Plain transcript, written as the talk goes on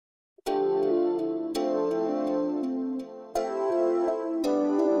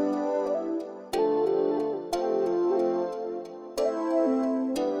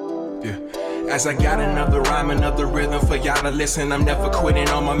As I got another rhyme, another rhythm for y'all to listen. I'm never quitting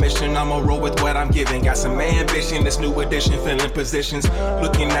on my mission. I'ma roll with what I'm giving. Got some ambition, this new edition, filling positions.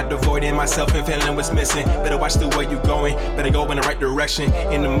 Looking at the void in myself and feeling what's missing. Better watch the way you going, better go in the right direction.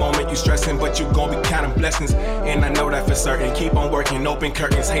 In the moment you stressing, but you gon' be counting blessings. And I know that for certain. Keep on working, open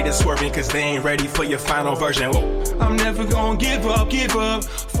curtains, haters swerving, cause they ain't ready for your final version. Whoa. I'm never gonna give up.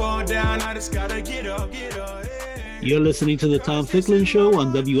 Fall down, I just gotta get up. You're listening to the Tom Ficklin Show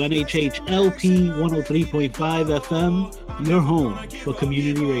on WNHH LP 103.5 FM, your home for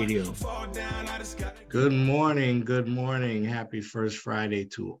community radio. Good morning. Happy First Friday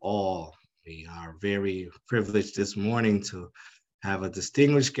to all. We are very privileged this morning to have a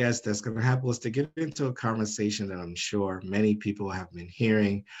distinguished guest that's going to help us to get into a conversation that I'm sure many people have been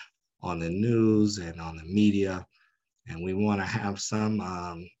hearing on the news and on the media. And we want to have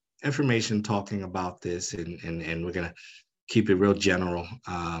some information talking about this, and we're going to keep it real general.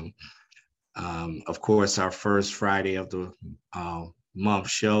 Of course, our first Friday of the month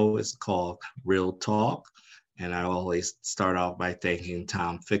show is called Real Talk, and I always start off by thanking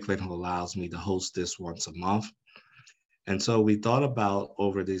Tom Ficklin, who allows me to host this once a month. And so we thought about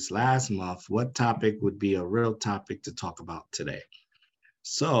over this last month, what topic would be a real topic to talk about today.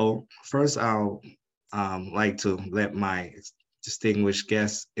 So first, I'll like to let my distinguished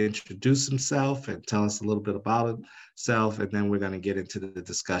guest introduce himself and tell us a little bit about himself, and then we're going to get into the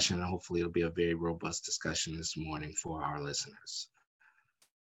discussion, and hopefully it'll be a very robust discussion this morning for our listeners.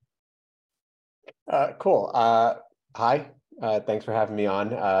 Cool. Hi, thanks for having me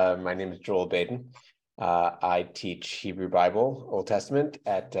on. My name is Joel Baden. I teach Hebrew Bible, Old Testament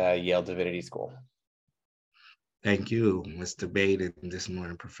at Yale Divinity School. Thank you, Mr. Baden, this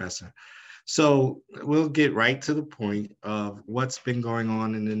morning, Professor. So we'll get right to the point of what's been going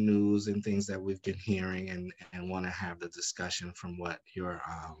on in the news and things that we've been hearing, and want to have the discussion from what your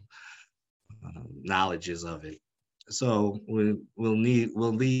knowledge is of it. So we'll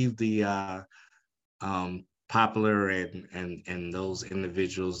leave the popular and those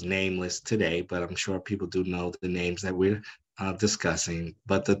individuals nameless today, but I'm sure people do know the names that we're discussing.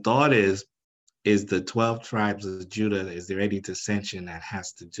 But the thought is the 12 tribes of Judah, is there any dissension that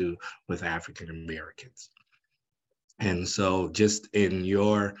has to do with African Americans? And so just in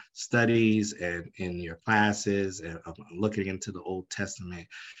your studies and in your classes and looking into the Old Testament,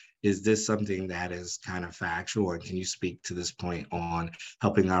 is this something that is kind of factual? And can you speak to this point on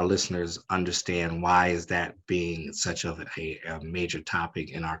helping our listeners understand why is that being such of a major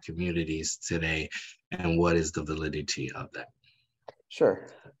topic in our communities today, and what is the validity of that? Sure.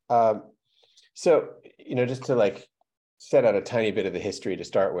 So, just to set out a tiny bit of the history to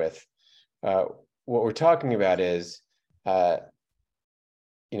start with, what we're talking about is, in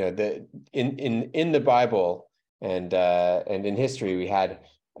the Bible and in history, we had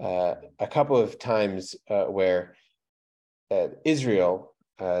a couple of times where Israel,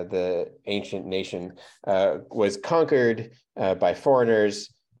 the ancient nation, was conquered by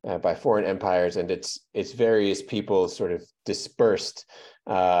foreigners, by foreign empires, and its various peoples sort of dispersed,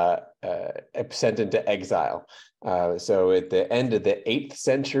 sent into exile. So at the end of the 8th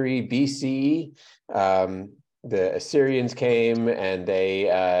century BCE, the Assyrians came and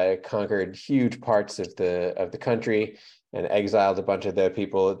they conquered huge parts of the country and exiled a bunch of the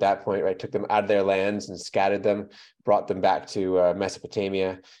people at that point, right? Took them out of their lands and scattered them, brought them back to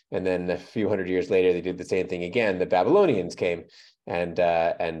Mesopotamia. And then a few hundred years later, they did the same thing again. The Babylonians came and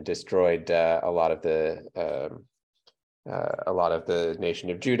destroyed a lot of the nation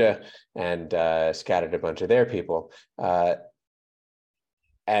of Judah and scattered a bunch of their people.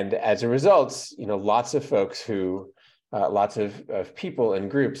 And as a result, lots of folks who, lots of people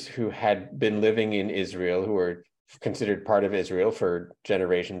and groups who had been living in Israel, who were considered part of Israel for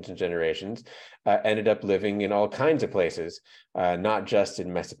generations and generations, ended up living in all kinds of places, not just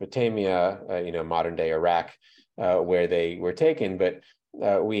in Mesopotamia, modern day Iraq, where they were taken, but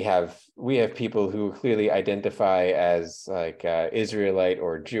we have people who clearly identify as Israelite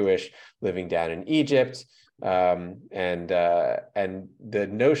or Jewish living down in Egypt, and the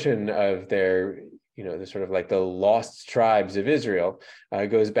notion of their, the sort of the lost tribes of Israel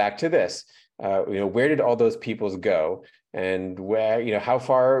goes back to this. Where did all those peoples go, and where, how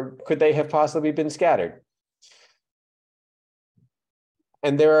far could they have possibly been scattered?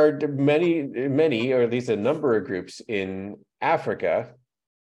 And there are many, or at least a number of groups in Africa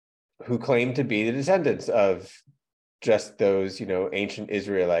who claim to be the descendants of just those, ancient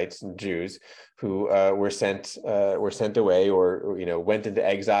Israelites and Jews who were sent away, or went into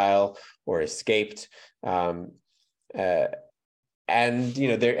exile or escaped. And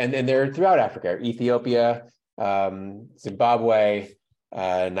they're throughout Africa, Ethiopia, Zimbabwe,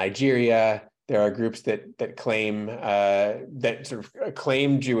 Nigeria. There are groups that claim that sort of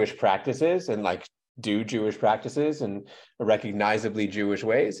claim Jewish practices and like do Jewish practices in recognizably Jewish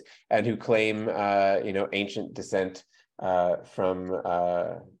ways, and who claim ancient descent from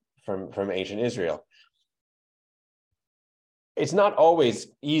ancient Israel. It's not always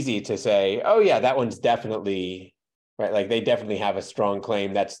easy to say, oh yeah, that one's definitely right. Like they definitely have a strong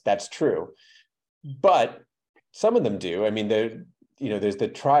claim. That's true, but some of them do. I mean, there's a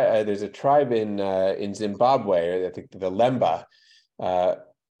tribe in Zimbabwe, or I think the Lemba,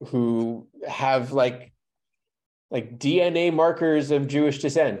 who have like DNA markers of Jewish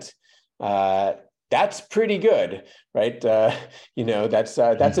descent. That's pretty good, right? That's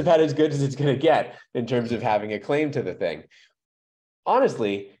about as good as it's going to get in terms of having a claim to the thing.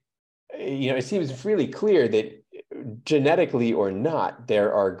 Honestly, it seems really clear that genetically or not,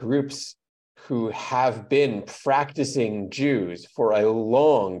 there are groups who have been practicing Jews for a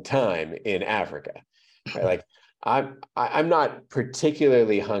long time in Africa. Right? Like I'm not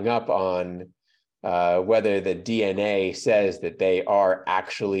particularly hung up on whether the DNA says that they are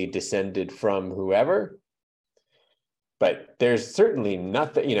actually descended from whoever, but there's certainly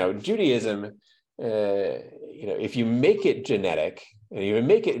nothing. Judaism. If you make it genetic and you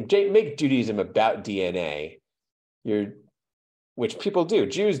make Judaism about DNA, which people do,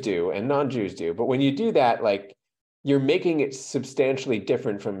 Jews do and non-Jews do. But when you do that, like you're making it substantially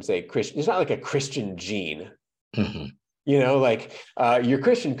different from, say, Christian. It's not like a Christian gene. Mm-hmm. You're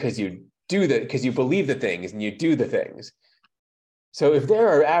Christian because you believe the things and you do the things. So if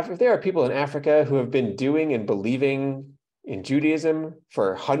there are people in Africa who have been doing and believing in Judaism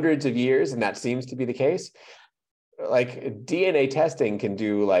for hundreds of years, and that seems to be the case, like DNA testing can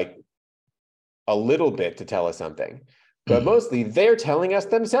do like a little bit to tell us something, but mostly they're telling us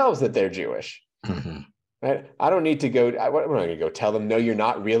themselves that they're Jewish. Mm-hmm. Right? I don't need to go. I'm not going to go tell them, no, you're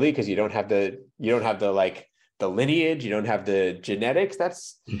not really, because you don't have the lineage, you don't have the genetics.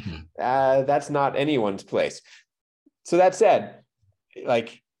 That's not anyone's place. So that said,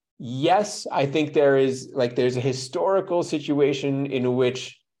 like, yes, I think there's a historical situation in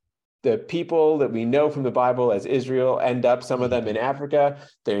which the people that we know from the Bible as Israel end up, some of them in Africa.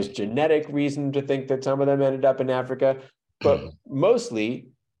 There's genetic reason to think that some of them ended up in Africa, but mostly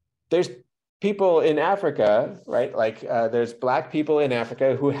there's people in Africa, right? Like there's Black people in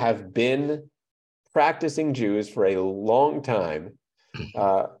Africa who have been practicing Jews for a long time.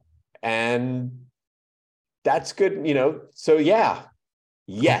 And that's good, so yeah,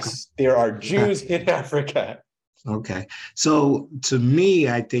 yes, there are Jews in Africa. Okay. So to me,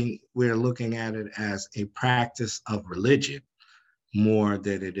 I think we're looking at it as a practice of religion more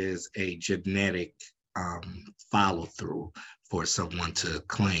than it is a genetic follow through for someone to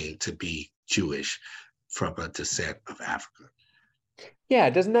claim to be Jewish from a descent of Africa.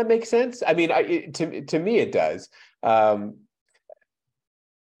 Yeah, doesn't that make sense? I mean, to me it does.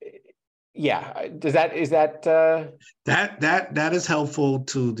 Yeah, is that that is helpful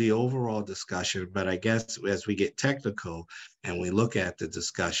to the overall discussion, but I guess as we get technical and we look at the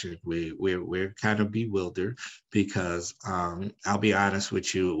discussion, we're kind of bewildered because I'll be honest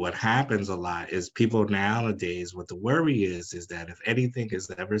with you, what happens a lot is people nowadays, what the worry is that if anything is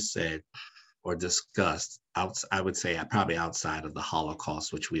ever said or discussed I would say probably outside of the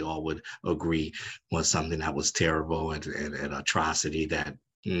Holocaust, which we all would agree was something that was terrible and an atrocity that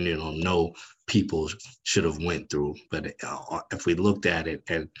no people should have went through. But if we looked at it,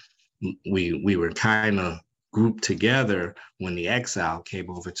 and we were kind of grouped together when the exile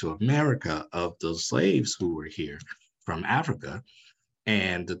came over to America of those slaves who were here from Africa,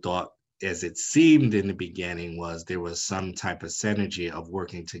 and the thought, as it seemed in the beginning, was there was some type of synergy of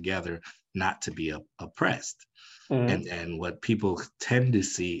working together not to be oppressed. Mm-hmm. And what people tend to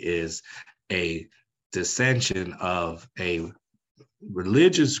see is a dissension of a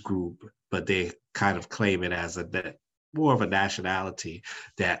religious group, but they kind of claim it as a bit more of a nationality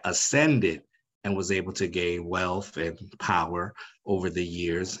that ascended and was able to gain wealth and power over the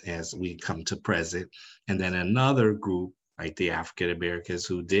years as we come to present. And then another group, like the African Americans,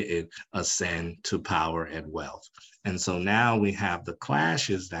 who didn't ascend to power and wealth. And so now we have the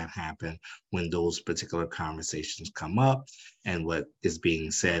clashes that happen when those particular conversations come up. And what is being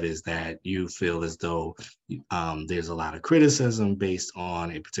said is that you feel as though there's a lot of criticism based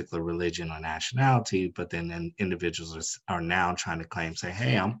on a particular religion or nationality, but then individuals are now trying to claim, say,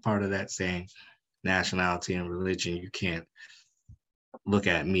 hey, I'm part of that same nationality and religion. You can't look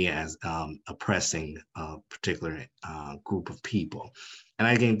at me as oppressing a particular group of people. And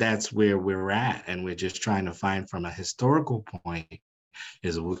I think that's where we're at. And we're just trying to find from a historical point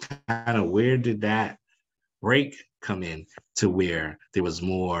is kind of where did that break come in to where there was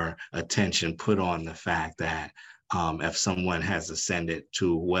more attention put on the fact that if someone has ascended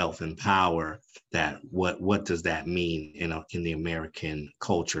to wealth and power, that what does that mean in the American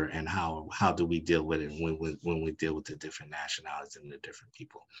culture, and how do we deal with it when we deal with the different nationalities and the different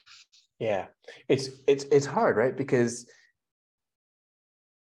people? Yeah, it's hard, right? Because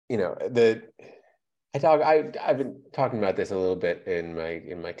I've been talking about this a little bit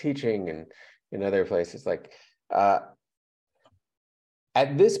in my teaching and in other places. Like at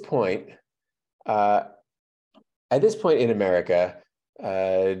this point in America,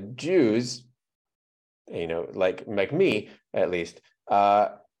 Jews, like me at least,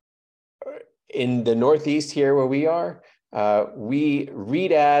 in the Northeast here where we are, we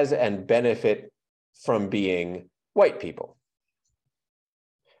read as and benefit from being white people.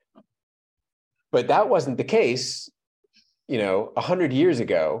 But that wasn't the case, 100 years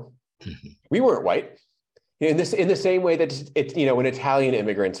ago. We weren't white. In the same way that when Italian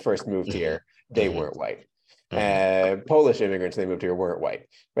immigrants first moved here, they weren't white. Polish immigrants, they moved here, weren't white,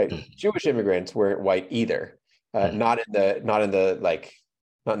 right? Jewish immigrants weren't white either. Not in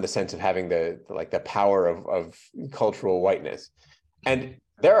the sense of having the power of cultural whiteness. And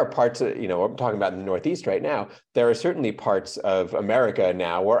there are parts of, I'm talking about in the Northeast right now, there are certainly parts of America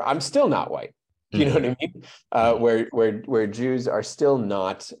now where I'm still not white. You know what I mean? Where Jews are still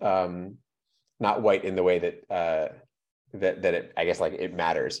not white in the way that it, I guess, like, it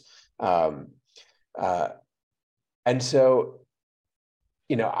matters. And so,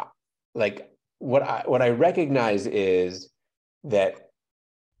 like, what I recognize is that,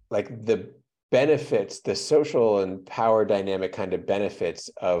 like, the benefits, the social and power dynamic kind of benefits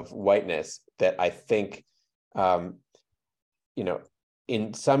of whiteness that I think,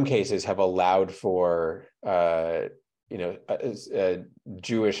 in some cases have allowed for,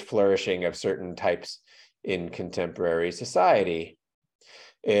 Jewish flourishing of certain types in contemporary society.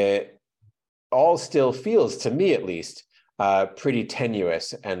 It all still feels, to me at least, pretty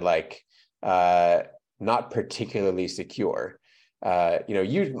tenuous and not particularly secure.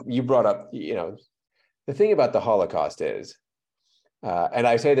 You brought up, the thing about the Holocaust is, and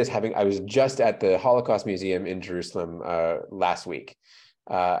I say this I was just at the Holocaust Museum in Jerusalem last week.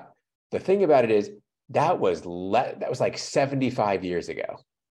 The thing about it is that was like 75 years ago.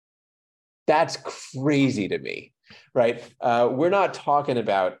 That's crazy to me, right? We're not talking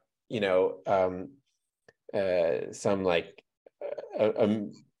about some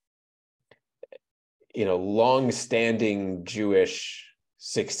long-standing Jewish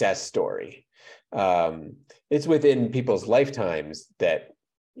success story. It's within people's lifetimes that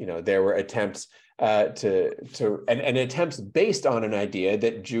there were attempts and attempts based on an idea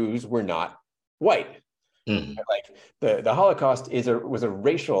that Jews were not white. Like the Holocaust was a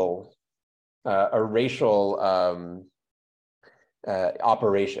racial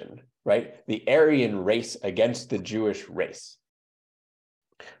operation, right? The Aryan race against the Jewish race.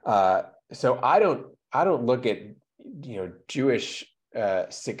 So I don't look at Jewish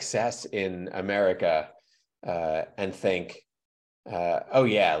success in America and think, oh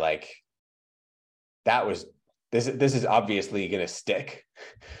yeah, like this is obviously going to stick,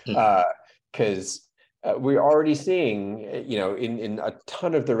 because we're already seeing, in a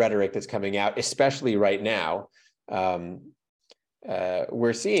ton of the rhetoric that's coming out, especially right now,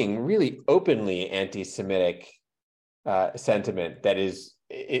 we're seeing really openly anti-Semitic sentiment that is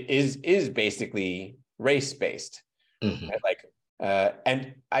basically race-based. Right?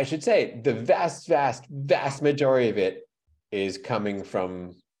 And I should say the vast majority of it is coming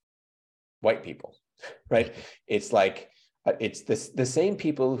from white people, right? It's like it's the same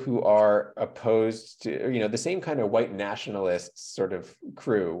people who are opposed to, the same kind of white nationalist sort of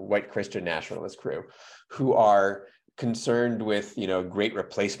crew, white Christian nationalist crew, who are concerned with, great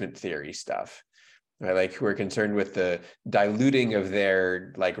replacement theory stuff, right? Like, who are concerned with the diluting of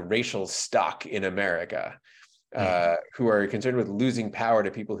their racial stock in America, who are concerned with losing power to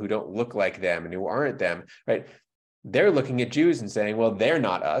people who don't look like them and who aren't them, right? They're looking at Jews and saying, well, they're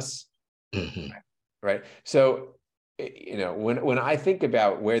not us, right? So, when I think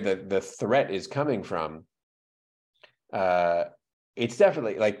about where the threat is coming from, it's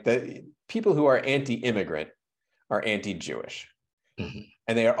definitely like the people who are anti-immigrant are anti-Jewish, and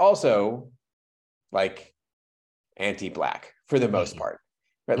they are also anti-Black for the most part,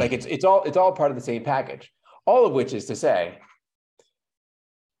 right? Like it's all part of the same package. All of which is to say,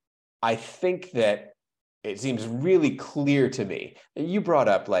 I think that it seems really clear to me. You brought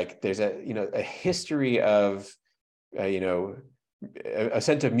up there's a history of a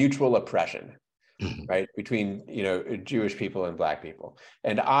sense of mutual oppression, right, between Jewish people and Black people.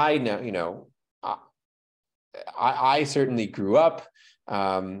 And I know I certainly grew up,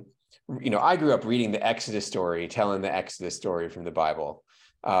 I grew up reading the Exodus story, telling the Exodus story from the Bible,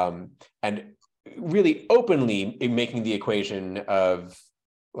 and really openly making the equation of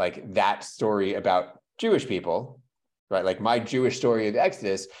like that story about Jewish people, right? Like my Jewish story of the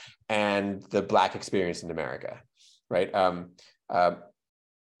Exodus and the Black experience in America, right?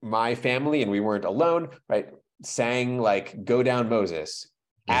 My family, and we weren't alone, right, sang like "Go Down Moses"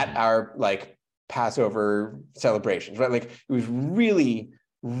 at our like Passover celebrations, right? Like it was really,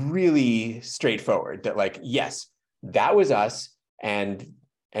 really straightforward that like, yes, that was us, and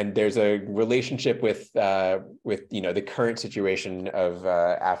there's a relationship with the current situation of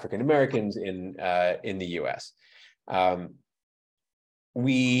African Americans in the U.S. I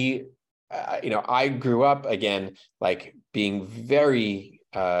grew up again like being very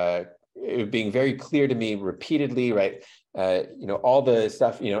clear to me repeatedly, right? All the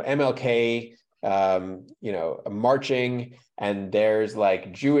stuff, MLK, marching, and there's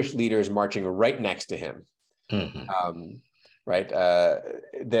like Jewish leaders marching right next to him. Right.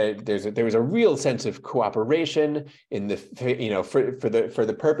 There was a real sense of cooperation in the, for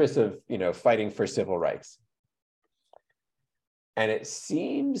the purpose of, fighting for civil rights. And it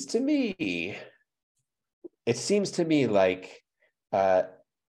seems to me like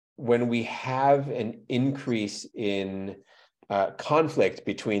when we have an increase in conflict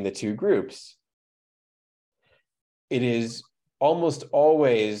between the two groups, it is almost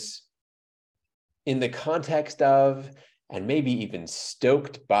always in the context of, and maybe even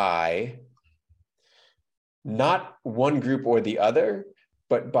stoked by, not one group or the other,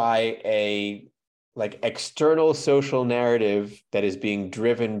 but by a like external social narrative that is being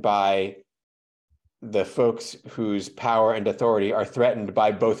driven by the folks whose power and authority are threatened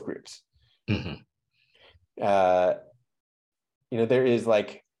by both groups. There is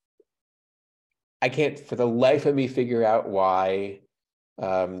like, I can't for the life of me figure out why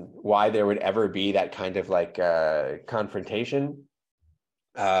there would ever be that kind of like confrontation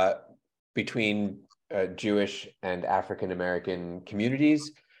between Jewish and African American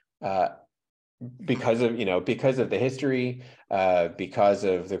communities, because of the history, because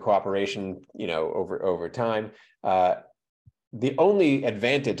of the cooperation over time. The only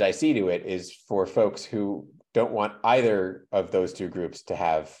advantage I see to it is for folks who don't want either of those two groups to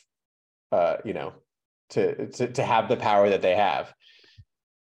have to have the power that they have.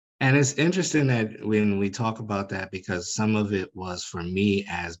 And it's interesting that when we talk about that, because some of it was for me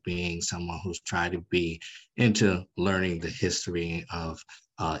as being someone who's tried to be into learning the history of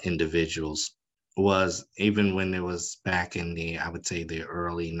individuals, was even when it was back in I would say the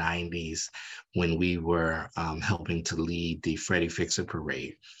early 90s, when we were helping to lead the Freddie Fixer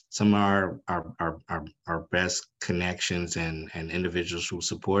Parade. Some of our best connections and individuals who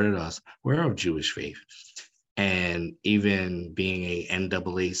supported us were of Jewish faith. And even being a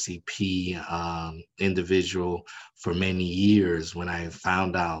NAACP individual for many years, when I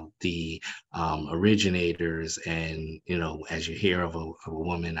found out the originators, and as you hear of a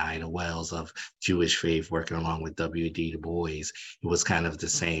woman, Ida Wells, of Jewish faith working along with W.D. Du Bois, it was kind of the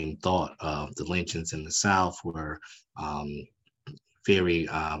same thought of the lynchings in the South were very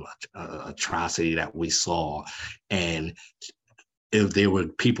atrocity that we saw. And if there were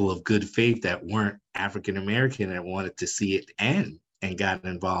people of good faith that weren't African American that wanted to see it end and got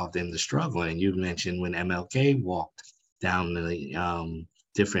involved in the struggle. And you mentioned when MLK walked down the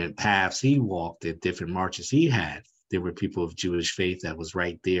different paths he walked, the different marches he had, there were people of Jewish faith that was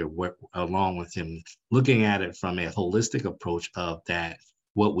right there along with him, looking at it from a holistic approach of that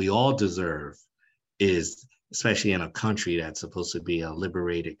what we all deserve is, especially in a country that's supposed to be a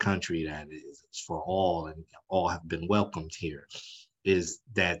liberated country that is for all and all have been welcomed here, is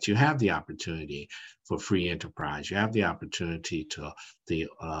that you have the opportunity for free enterprise. You have the opportunity to the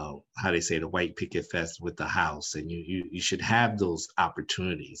white picket fest with the House, and you should have those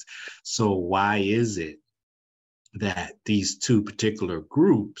opportunities. So why is it that these two particular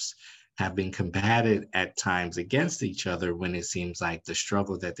groups have been combated at times against each other when it seems like the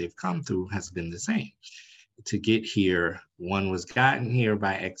struggle that they've come through has been the same? To get here, one was gotten here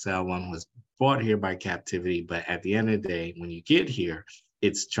by exile, one was brought here by captivity, but at the end of the day, when you get here,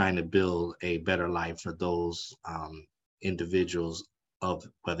 it's trying to build a better life for those individuals of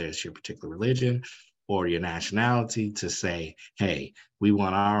whether it's your particular religion or your nationality, to say, hey, we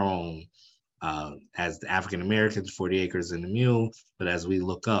want our own, as the African Americans, 40 acres and a mule. But as we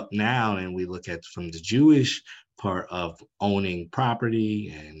look up now and we look at from the Jewish part of owning property,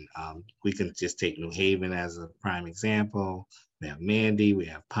 and we can just take New Haven as a prime example. We have Mandy, we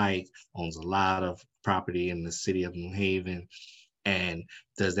have Pike, owns a lot of property in the city of New Haven. And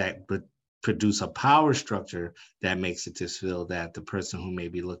does that, but produce a power structure that makes it just feel that the person who may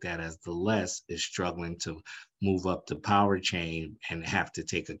be looked at as the less is struggling to move up the power chain and have to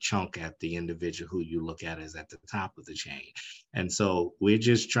take a chunk at the individual who you look at as at the top of the chain. And so we're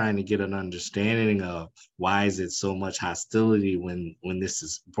just trying to get an understanding of why is it so much hostility when this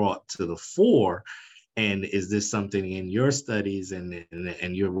is brought to the fore. And is this something in your studies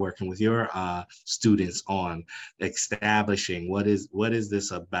and you're working with your students on establishing what is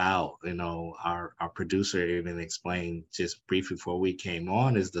this about? You know, our producer even explained just briefly before we came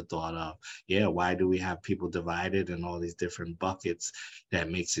on is the thought of, yeah, why do we have people divided in all these different buckets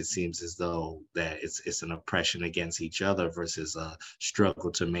that makes it seems as though that it's an oppression against each other versus a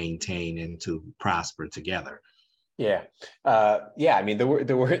struggle to maintain and to prosper together. Yeah, I mean, the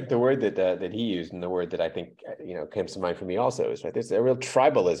word that he used, and the word that I think comes to mind for me also is, right, there's a real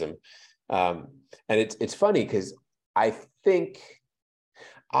tribalism, and it's funny because I think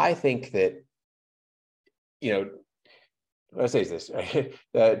that what I say is this, right?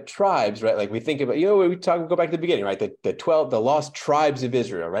 Tribes, right? Like we think about, go back to the beginning, right? The lost tribes of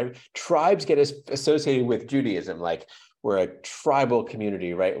Israel, right? Tribes get associated with Judaism, like we're a tribal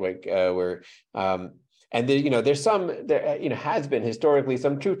community, right? Like and there has been historically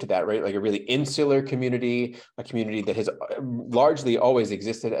some truth to that, right? Like a really insular community, a community that has largely always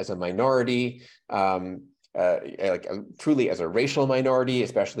existed as a minority, truly as a racial minority,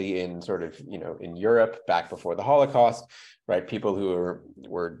 especially in sort of, in Europe back before the Holocaust, right? People who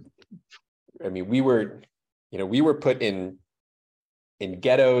we were put in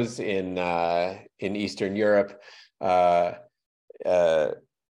ghettos in Eastern Europe,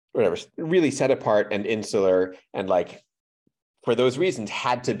 whatever, really set apart and insular, and like for those reasons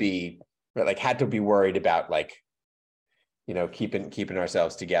had to be worried about keeping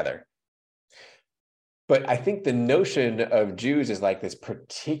ourselves together. But I think the notion of Jews is like this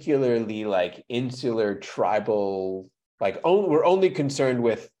particularly like insular, tribal, we're only concerned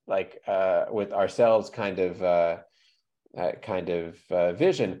with with ourselves kind of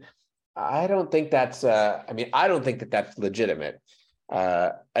vision. I don't think that's I don't think that that's legitimate.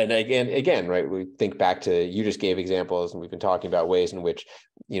 And again, right, we think back to, you just gave examples, and we've been talking about ways in which,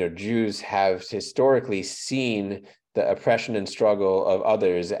 Jews have historically seen the oppression and struggle of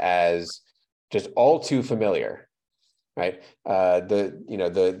others as just all too familiar, right?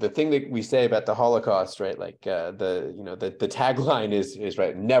 The thing that we say about the Holocaust, right, like the tagline is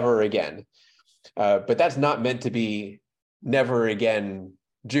right, never again, but that's not meant to be never again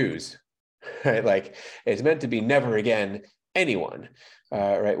Jews, right? Like it's meant to be never again anyone,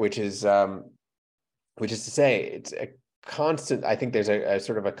 right? Which is to say, it's a constant. I think there's a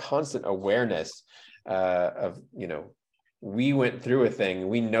sort of a constant awareness of we went through a thing,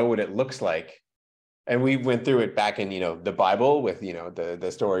 we know what it looks like, and we went through it back in the Bible with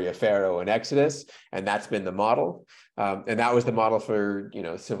the story of Pharaoh and Exodus, and that's been the model, and that was the model for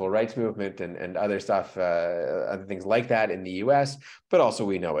civil rights movement and other stuff, other things like that in the U.S. But also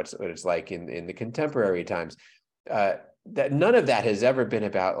we know what it's like in the contemporary times. That none of that has ever been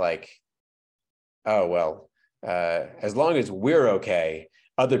about like, oh well, as long as we're okay,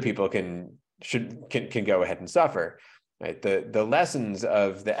 other people can go ahead and suffer, right? The lessons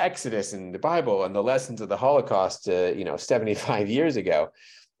of the Exodus in the Bible and the lessons of the Holocaust 75 years ago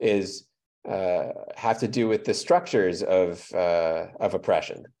have to do with the structures of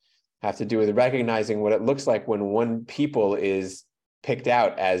oppression, have to do with recognizing what it looks like when one people is picked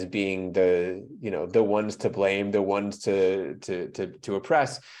out as being the ones to blame, the ones to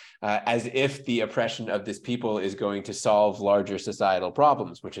oppress, as if the oppression of this people is going to solve larger societal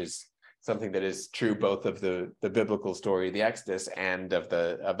problems, which is something that is true both of the biblical story, the Exodus, and of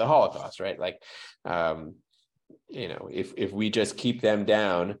the Holocaust, right? Like, if we just keep them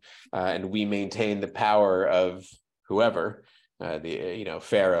down and we maintain the power of whoever,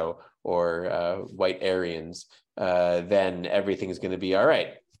 Pharaoh or white Aryans, then everything's going to be all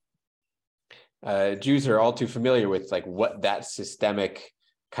right. Jews are all too familiar with like what that systemic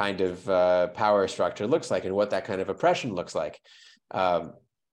kind of power structure looks like and what that kind of oppression looks like.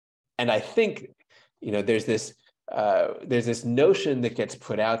 And I think, there's this notion that gets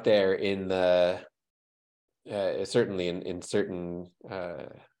put out there in the certainly in certain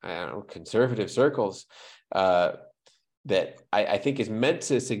conservative circles that I think is meant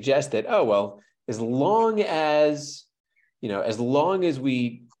to suggest that, oh well, as long as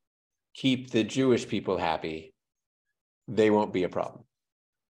we keep the Jewish people happy, they won't be a problem,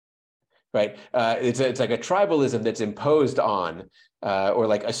 right? It's like a tribalism that's imposed on or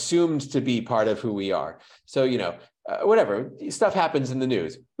like assumed to be part of who we are. So, whatever stuff happens in the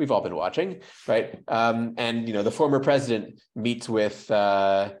news, we've all been watching, right? And the former president meets with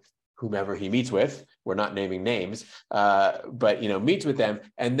whomever he meets with. We're not naming names, but meets with them,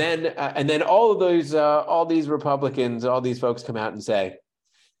 and then all these Republicans, all these folks come out and say,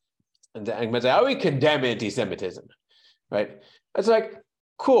 oh, we condemn anti-Semitism, right? It's like,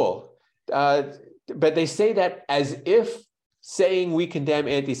 cool, but they say that as if saying we condemn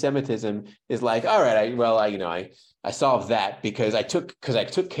anti-Semitism is like, all right, I solved that because I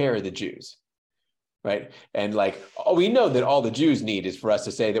took care of the Jews. Right. And like, we know that all the Jews need is for us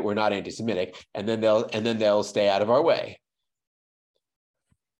to say that we're not anti-Semitic, and then they'll stay out of our way.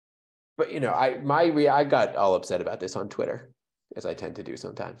 But I got all upset about this on Twitter, as I tend to do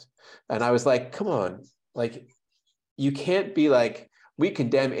sometimes. And I was like, come on, like, you can't be like, we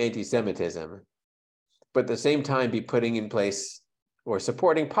condemn anti-Semitism, but at the same time be putting in place or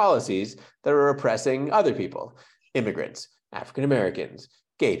supporting policies that are oppressing other people, immigrants, African Americans,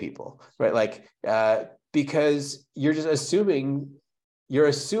 gay people, right? Like, because you're just assuming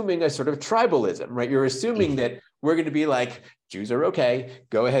a sort of tribalism, right? You're assuming that we're going to be like, Jews are okay,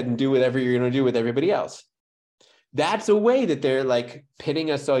 go ahead and do whatever you're going to do with everybody else. That's a way that they're like pitting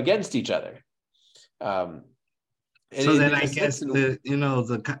us against each other. So then I guess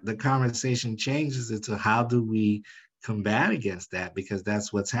the conversation changes into how do we combat against that, because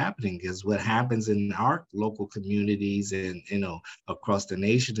that's what's happening. Because what happens in our local communities and across the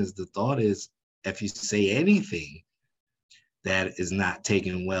nation is the thought is, if you say anything that is not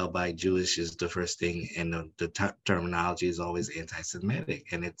taken well by Jewish, is the first thing, and the terminology is always anti-Semitic.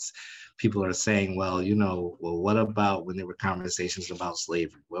 And it's, people are saying, well, what about when there were conversations about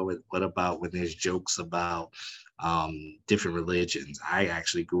slavery? What about when there's jokes about different religions? I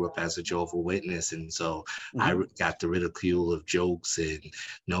actually grew up as a Jehovah's Witness, and so I got the ridicule of jokes, and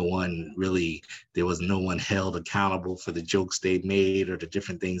there was no one held accountable for the jokes they made or the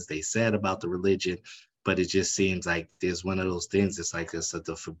different things they said about the religion. But it just seems like there's one of those things. It's like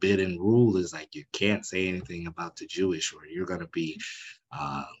the forbidden rule is like, you can't say anything about the Jewish, or you're going to be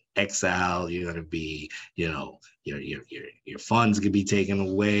exiled. You're going to be, your funds could be taken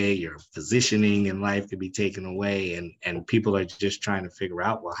away. Your positioning in life could be taken away. And people are just trying to figure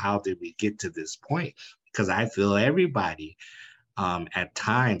out, well, how did we get to this point? Because I feel everybody at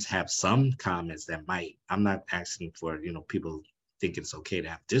times have some comments that I'm not asking for, people think it's okay to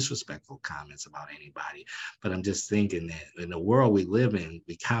have disrespectful comments about anybody, but I'm just thinking that in the world we live in,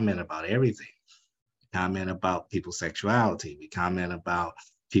 we comment about everything. We comment about people's sexuality. We comment about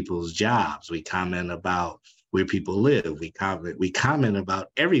people's jobs. We comment about where people live. We comment about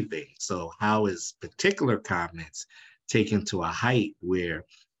everything. So how is particular comments taken to a height where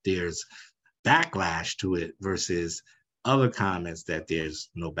there's backlash to it versus other comments that there's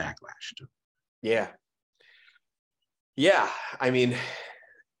no backlash to? Yeah, I mean,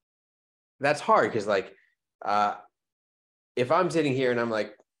 that's hard because, like, if I'm sitting here and I'm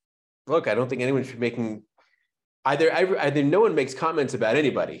like, look, I don't think anyone should be making either no one makes comments about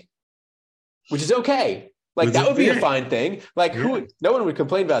anybody, which is okay. Like, that would be a fine thing. Like, no one would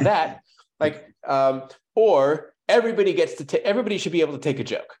complain about that. Like, or everybody should be able to take a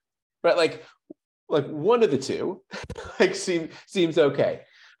joke, right? Like one of the two, like, seems okay.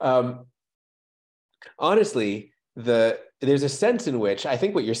 Honestly, there's a sense in which I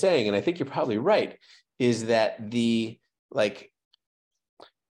think what you're saying, and I think you're probably right, is that the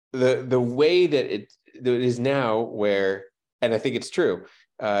way that it is now, where, and I think it's true,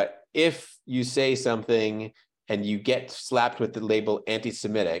 if you say something and you get slapped with the label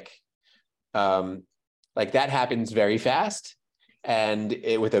anti-Semitic, like, that happens very fast and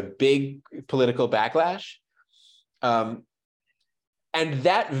with a big political backlash, and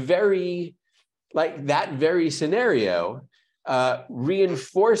that very scenario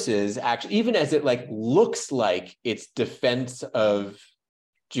reinforces, actually, even as it like looks like it's defense of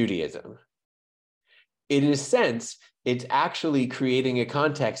Judaism, in a sense, it's actually creating a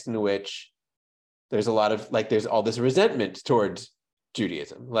context in which there's a lot of, like, there's all this resentment towards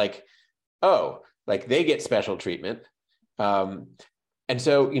Judaism, like, oh, like, they get special treatment. And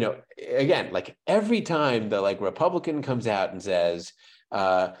so, again, like, every time the like Republican comes out and says,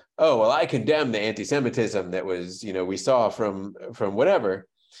 oh, well, I condemn the anti-Semitism that was, we saw from whatever,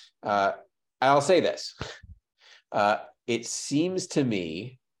 I'll say this. It seems to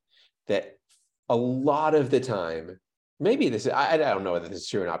me that a lot of the time, maybe this, I don't know whether this is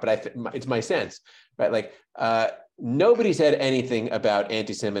true or not, but it's my sense, right? Like, nobody said anything about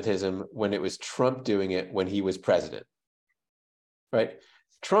anti-Semitism when it was Trump doing it when he was president, right?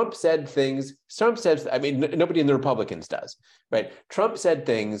 Trump said, I mean, nobody in the Republicans does, right? Trump said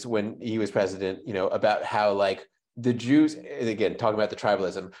things when he was president, about how, like, the Jews, again, talking about the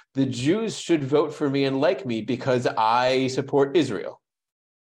tribalism, the Jews should vote for me and like me because I support Israel,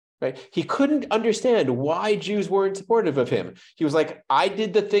 right? He couldn't understand why Jews weren't supportive of him. He was like, I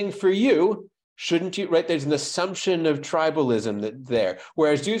did the thing for you. Shouldn't you, right? There's an assumption of tribalism there.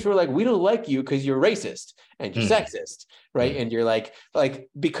 Whereas Jews were like, we don't like you because you're racist and you're sexist, right? And you're like,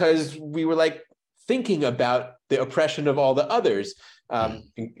 because we were like thinking about the oppression of all the others,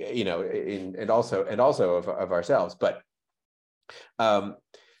 you know, and also of ourselves. But none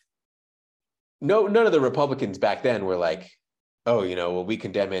of the Republicans back then were like, oh, you know, well, we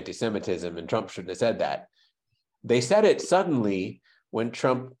condemn anti-Semitism and Trump shouldn't have said that. They said it suddenly when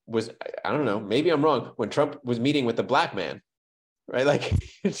Trump was, I don't know, maybe I'm wrong, when Trump was meeting with a black man, right? Like,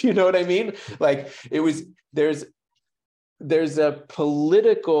 you know what I mean? Like, it was, there's a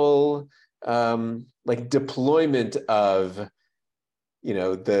political like deployment of, you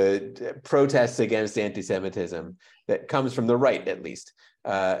know, the protests against anti-Semitism that comes from the right, at least.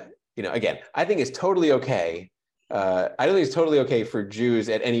 You know, again, I think it's totally okay. I don't think it's totally okay for Jews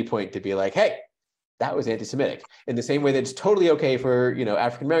at any point to be like, hey, that was anti-Semitic. In the same way that it's totally okay for, you know,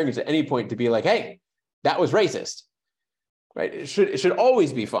 African Americans at any point to be like, hey, that was racist, right? It should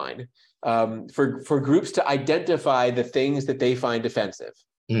always be fine for groups to identify the things that they find offensive.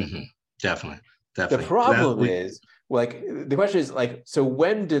 Definitely. The problem is, like, the question is, like, so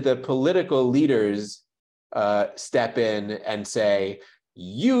when do the political leaders step in and say,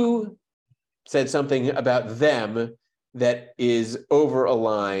 you said something about them that is over a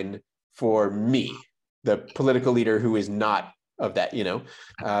line for me, the political leader who is not of that, you know?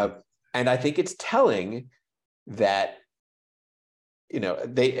 And I think it's telling that, you know,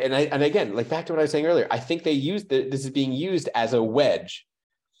 they, and again, like back to what I was saying earlier, I think they use this is being used as a wedge,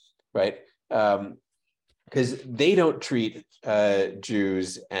 right? Because they don't treat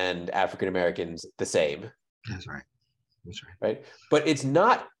Jews and African Americans the same. That's right. That's right. Right. But it's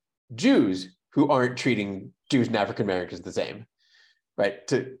not Jews who aren't treating Jews and African Americans the same, right?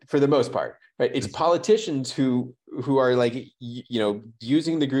 For the most part, right? It's politicians who are like, you know,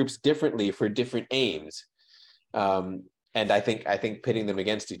 using the groups differently for different aims, and I think pitting them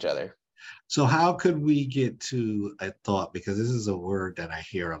against each other. So how could we get to a thought, because this is a word that I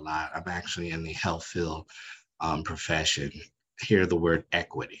hear a lot. I'm actually in the health field profession. Hear the word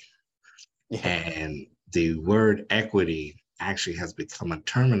equity, and the word equity actually has become a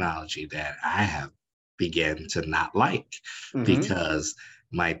terminology that I have began to not like, because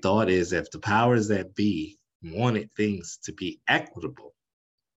my thought is, if the powers that be wanted things to be equitable,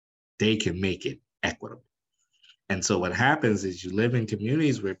 they can make it equitable. And so what happens is you live in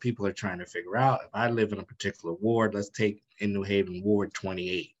communities where people are trying to figure out, if I live in a particular ward, let's take in New Haven, Ward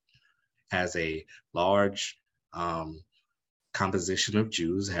 28 has a large composition of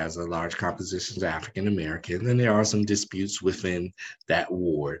Jews, has a large composition of African Americans, and there are some disputes within that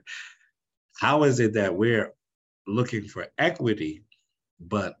ward. How is it that we're looking for equity,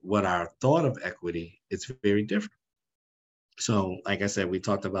 but what our thought of equity is very different? So, like I said, we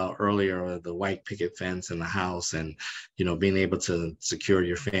talked about earlier the white picket fence in the house, and, you know, being able to secure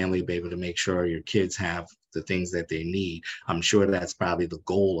your family, be able to make sure your kids have the things that they need. I'm sure that's probably the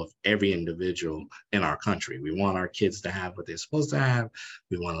goal of every individual in our country. We want our kids to have what they're supposed to have.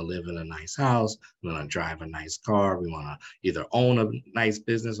 We want to live in a nice house. We want to drive a nice car. We want to either own a nice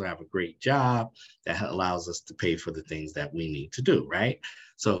business or have a great job that allows us to pay for the things that we need to do, right?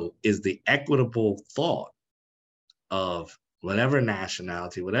 So is the equitable thought of whatever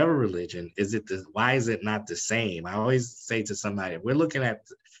nationality, whatever religion, why is it not the same? I always say to somebody, if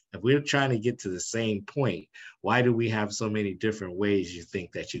we're trying to get to the same point, why do we have so many different ways you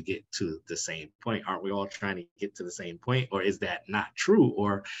think that you get to the same point? Aren't we all trying to get to the same point? Or is that not true?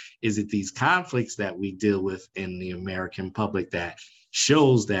 Or is it these conflicts that we deal with in the American public that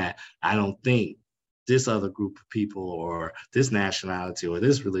shows that I don't think this other group of people or this nationality or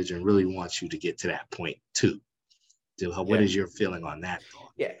this religion really wants you to get to that point too? What is your feeling on that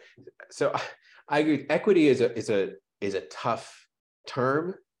thought? Yeah, so I agree. Equity is a tough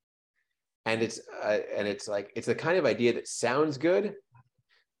term, and it's like, it's the kind of idea that sounds good,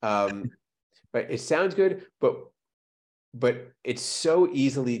 right? It sounds good, but it's so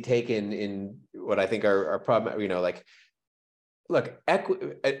easily taken in what I think are problem. You know, like, look,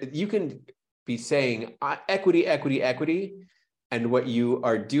 you can be saying equity, equity, equity. And what you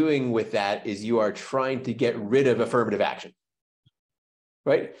are doing with that is you are trying to get rid of affirmative action,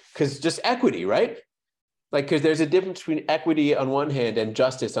 right? Because just equity, right? Like, because there's a difference between equity on one hand and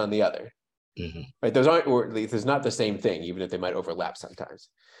justice on the other, right? Those aren't, or at least there's not the same thing, even if they might overlap sometimes.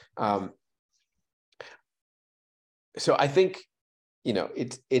 So I think, you know,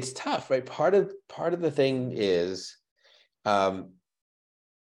 it's tough, right? Part of the thing is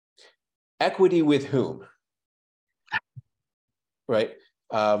equity with whom? Right.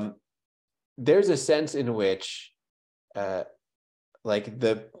 there's a sense in which like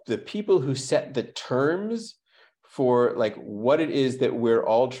the people who set the terms for like what it is that we're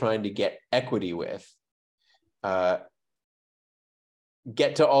all trying to get equity with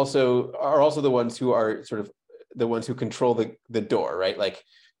get to also are also the ones who are sort of the ones who control the door, right? Like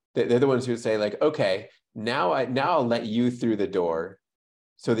they're the ones who say like, okay, now I'll let you through the door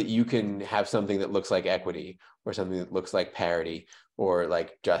so that you can have something that looks like equity or something that looks like parity or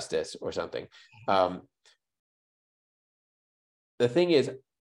like justice or something. The thing is,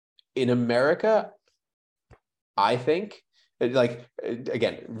 in America, I think, like,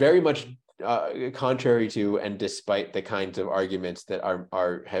 again, very much contrary to and despite the kinds of arguments that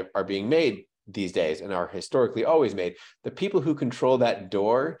are being made these days and are historically always made, the people who control that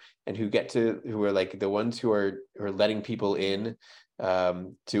door and who are like the ones who are letting people in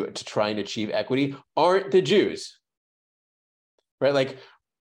to try and achieve equity aren't the Jews, right? Like,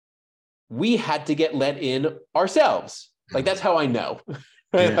 we had to get let in ourselves. Like, that's how I know.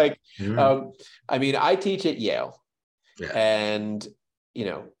 Right? Yeah. Like, Yeah. I mean, I teach at Yale, and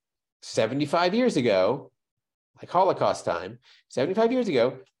 75 years ago, like Holocaust time, 75 years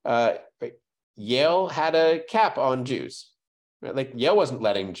ago, Yale had a cap on Jews. Right? Like, Yale wasn't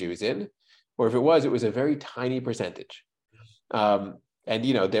letting Jews in, or if it was a very tiny percentage. And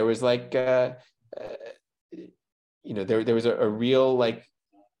there was like, there was a real like,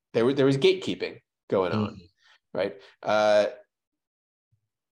 there was gatekeeping going on, right?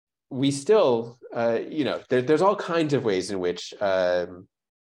 We still, there's all kinds of ways in which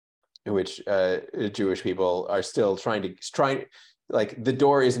Jewish people are still trying, like, the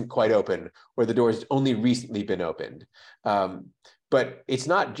door isn't quite open, or the door has only recently been opened. But it's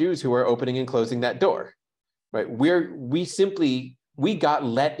not Jews who are opening and closing that door, right? We got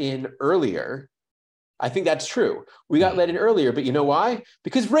let in earlier. I think that's true. We got let in earlier, but you know why?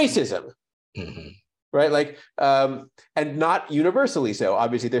 Because racism. Right? Like, and not universally so.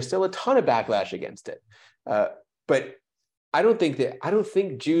 Obviously, there's still a ton of backlash against it. But I don't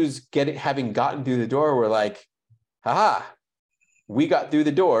think Jews having gotten through the door were like, haha, we got through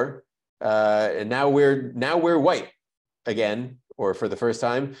the door, and now we're white again, or for the first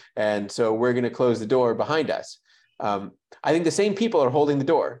time, and so we're going to close the door behind us. I think the same people are holding the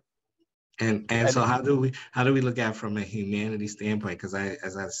door. And so how do we look at it from a humanity standpoint? Because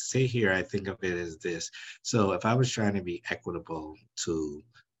as I say here, I think of it as this. So if I was trying to be equitable to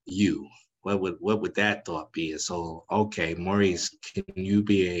you, what would that thought be? So, okay, Maurice, can you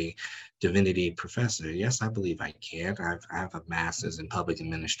be a divinity professor? Yes, I believe I can. I have a master's in public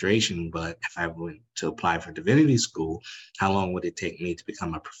administration, but if I went to apply for divinity school, how long would it take me to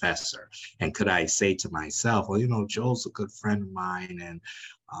become a professor? And could I say to myself, well, Joel's a good friend of mine, and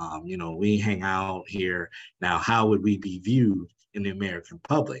we hang out here. Now, how would we be viewed in the American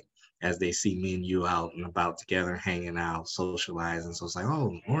public as they see me and you out and about together, hanging out, socializing? So it's like,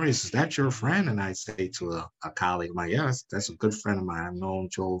 oh, Maurice, is that your friend? And I say to a colleague, like, yes, that's a good friend of mine. I've known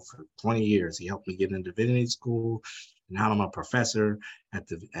Joel for 20 years. He helped me get into divinity school. Now I'm a professor at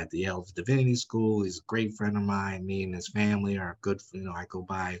the Yale Divinity School. He's a great friend of mine. Me and his family are good. I go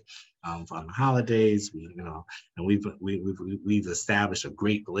by on the holidays. And we've established a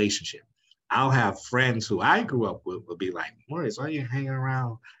great relationship. I'll have friends who I grew up with will be like, Maurice, why are you hanging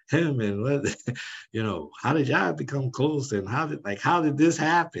around him? And how did y'all become close? And how did this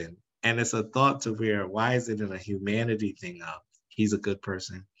happen? And it's a thought to where, why is it in a humanity thing of he's a good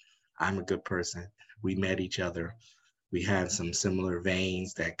person, I'm a good person, we met each other, we had some similar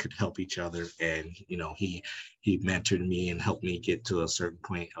veins that could help each other, and he mentored me and helped me get to a certain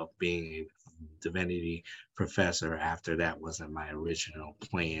point of being a divinity professor after that wasn't my original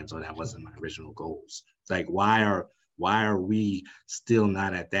plans, or that wasn't my original goals. Like, why are we still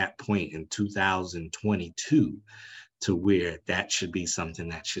not at that point in 2022 to where that should be something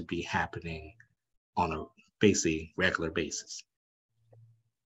that should be happening on a basically regular basis?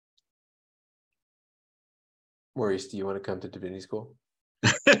 Maurice, do you want to come to divinity school?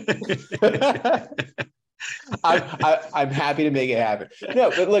 I'm happy to make it happen.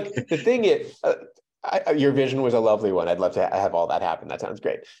 No, but look, the thing is, your vision was a lovely one. I'd love to have all that happen. That sounds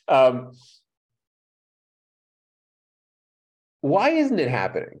great. Why isn't it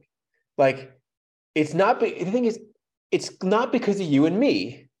happening? Like, it's not. The thing is, it's not because of you and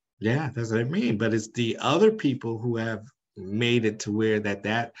me. Yeah, that's what I mean. But it's the other people who have made it to where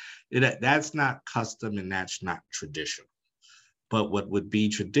that's not custom and that's not traditional. But what would be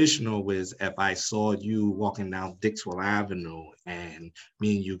traditional was if I saw you walking down Dixwell Avenue and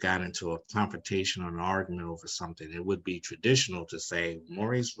me and you got into a confrontation or an argument over something, it would be traditional to say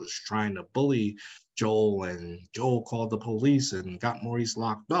Maurice was trying to bully Joel, and Joel called the police and got Maurice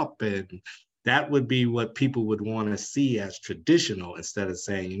locked up, and that would be what people would want to see as traditional, instead of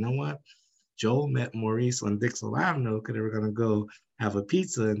saying, you know what, Joel met Maurice on Dixon Avenue because they were going to go have a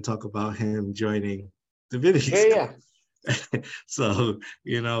pizza and talk about him joining Divinity School. Yeah. So,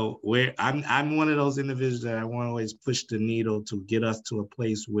 you know, where I'm one of those individuals that I want to always push the needle to get us to a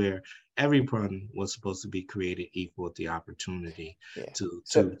place where everyone was supposed to be created equal with the opportunity to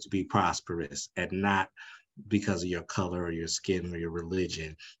be prosperous, and not because of your color or your skin or your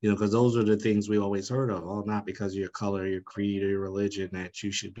religion, you know, because those are the things we always heard of. Oh, not because of your color, your creed, or your religion that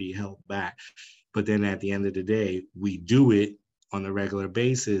you should be held back. But then at the end of the day, we do it on a regular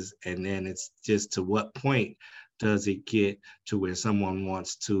basis. And then it's just, to what point does it get to where someone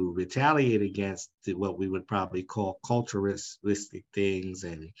wants to retaliate against what we would probably call culturalistic things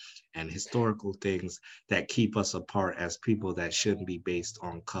and historical things that keep us apart as people, that shouldn't be based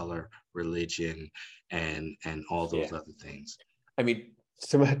on color, religion, and all those other things. I mean,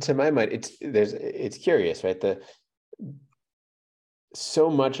 to my mind, it's curious, right? So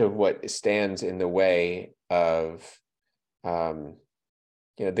much of what stands in the way of you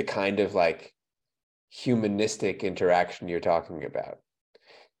know, the kind of like humanistic interaction you're talking about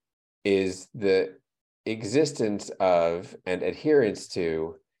is the existence of and adherence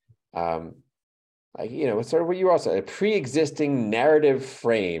to like, you know, it's sort of what you also said, pre-existing narrative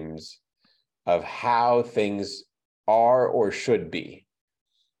frames of how things are or should be,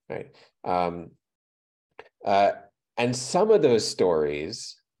 right? And some of those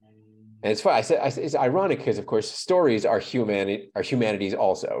stories, and it's funny, I said it's ironic because, of course, stories are humanities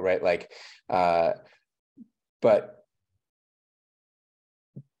also, right? Like, but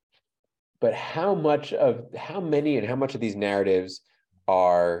how many and how much of these narratives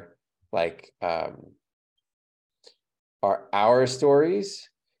are like are our stories,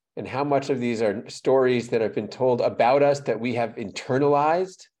 and how much of these are stories that have been told about us that we have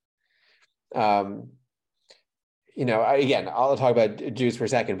internalized? You know, again, I'll talk about Jews for a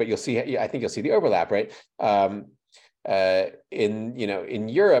second, but you'll see, I think you'll see the overlap, right? In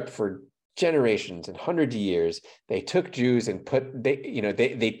Europe for generations and hundreds of years, they took Jews and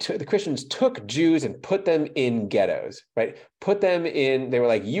the Christians took Jews and put them in ghettos, right? They were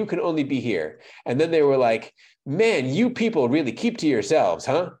like, you can only be here. And then they were like, man, you people really keep to yourselves,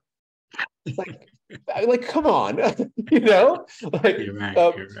 huh? Like, come on, you know, like, you're right.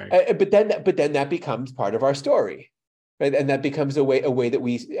 But then that becomes part of our story, right? And that becomes a way that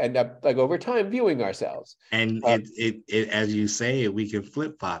we end up, like, over time viewing ourselves. And it as you say, we can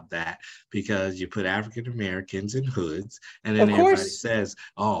flip flop that, because you put African Americans in hoods, and then everybody says,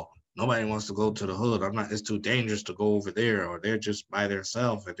 oh, nobody wants to go to the hood. It's too dangerous to go over there, or they're just by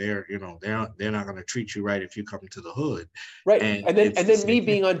themselves, and they're not going to treat you right if you come to the hood. Right. And then me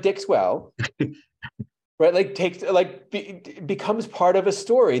being on Dixwell, right, like becomes part of a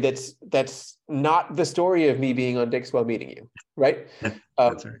story that's not the story of me being on Dixwell meeting you, right?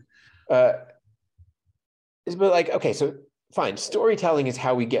 That's right. But like, okay, so fine, storytelling is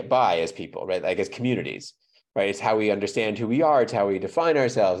how we get by as people, right? Like as communities, right? It's how we understand who we are. It's how we define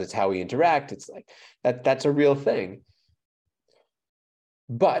ourselves. It's how we interact. It's like that's a real thing.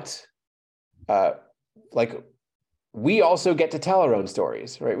 But like, we also get to tell our own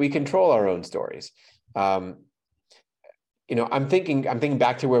stories, right? We control our own stories. You know, I'm thinking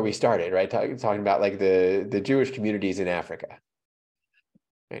back to where we started, right? Talking about like the Jewish communities in Africa.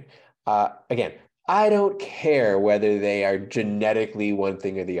 Right? Again, I don't care whether they are genetically one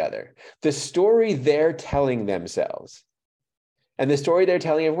thing or the other. The story they're telling themselves, and the story they're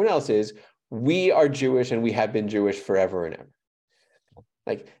telling everyone else, is we are Jewish and we have been Jewish forever and ever.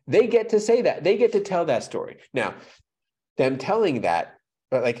 Like, they get to say that. They get to tell that story. Now, them telling that,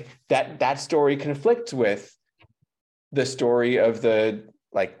 but like that story conflicts with the story of the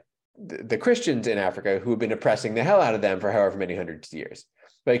Christians in Africa who have been oppressing the hell out of them for however many hundreds of years,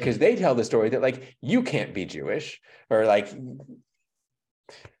 right? Because they tell the story that like, you can't be Jewish, or like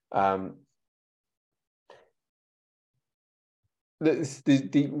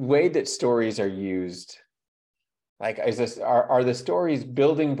the way that stories are used, like, are the stories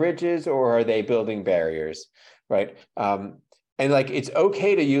building bridges, or are they building barriers, right? And like, it's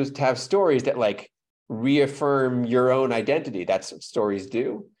okay to have stories that like reaffirm your own identity. That's what stories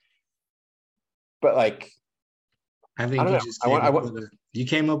do. But like, I think you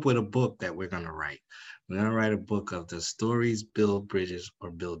came up with a book that we're going to write. We're going to write a book of the stories build bridges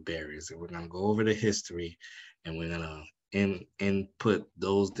or build barriers. And we're going to go over the history, and we're going to input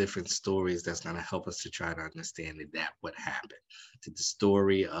those different stories that's going to help us to try to understand what happened. Did the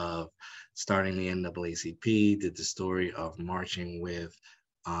story of starting the NAACP, did the story of marching with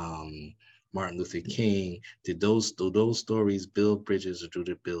Martin Luther King, do those stories build bridges or do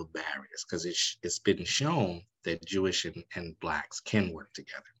they build barriers? Because it's been shown that Jewish and Blacks can work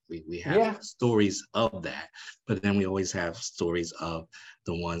together. We have stories of that, but then we always have stories of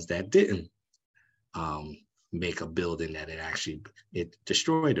the ones that didn't make a building that it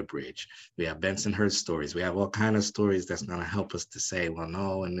destroyed a bridge. We have Bensonhurst stories. We have all kind of stories that's going to help us to say, well,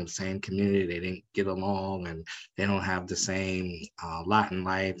 no, in the same community, they didn't get along and they don't have the same lot in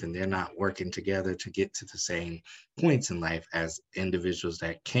life and they're not working together to get to the same points in life as individuals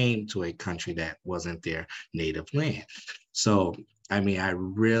that came to a country that wasn't their native land. So I mean,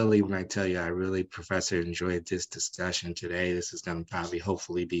 when I tell you, I really, Professor, enjoyed this discussion today. This is going to probably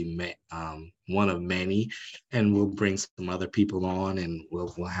hopefully be one of many, and we'll bring some other people on and we'll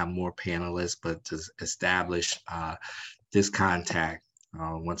have more panelists, but to establish this contact,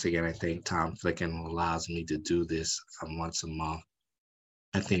 once again, I think Tom Ficklin allows me to do this once a month.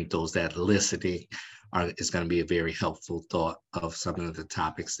 I think those that are listening is going to be a very helpful thought of some of the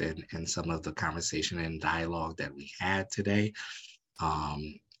topics and some of the conversation and dialogue that we had today.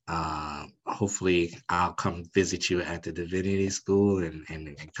 Hopefully I'll come visit you at the Divinity School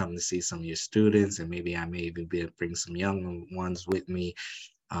and come to see some of your students, and maybe I may even bring some young ones with me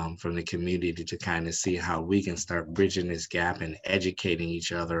from the community to kind of see how we can start bridging this gap and educating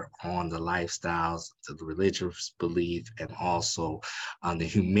each other on the lifestyles, the religious belief, and also on the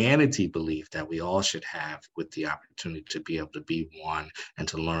humanity belief that we all should have with the opportunity to be able to be one and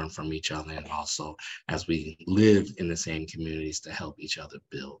to learn from each other, and also as we live in the same communities to help each other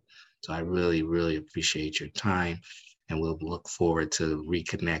build. So I really, really appreciate your time, and we'll look forward to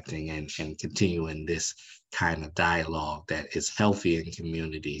reconnecting and continuing this kind of dialogue that is healthy in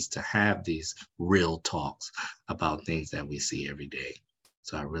communities, to have these real talks about things that we see every day.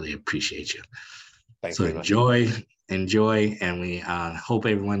 So I really appreciate you. Thanks so very much. enjoy, and we hope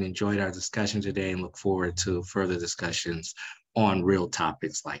everyone enjoyed our discussion today and look forward to further discussions on real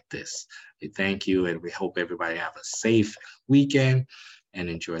topics like this. We thank you, and we hope everybody have a safe weekend and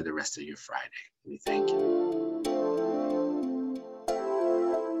enjoy the rest of your Friday. We thank you.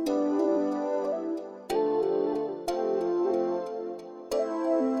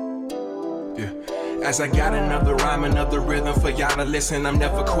 As I got another rhyme, another rhythm for y'all to listen. I'm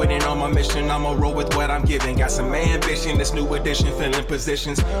never quitting on my mission. I'ma roll with what I'm giving. Got some ambition, this new edition, filling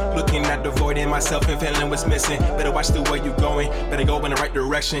positions. Looking at the void in myself and feeling what's missing. Better watch the way you going, better go in the right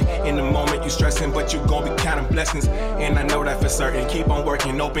direction. In the moment you stressing, but you gon' be counting blessings. And I know that for certain. Keep on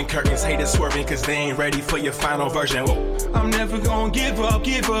working, open curtains, haters swerving, cause they ain't ready for your final version. Whoa. I'm never gonna give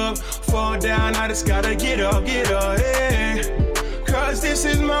up. Fall down, I just gotta get up, yeah. Cause this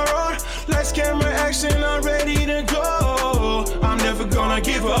is my road. Lights, camera, action, I'm ready to go. I'm never gonna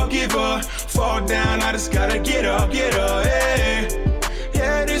give up. Fall down, I just gotta get up, yeah.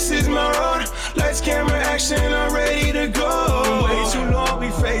 Yeah, this is my road. Lights, camera, action, I'm ready to go. Way too long, we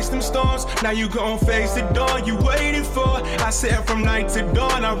faced them storms. Now you gon' face the dawn you waited for. I said from night to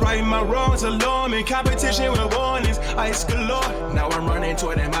dawn, I right my wrongs alone. In competition with warnings, ice galore. Now I'm running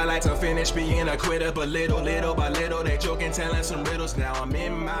toward it, my lights unfinished, being a quitter. But little by little, they joking, telling some riddles. Now I'm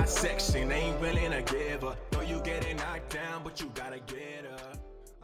in my section, ain't willing to give up. Know you getting knocked down, but you gotta get up.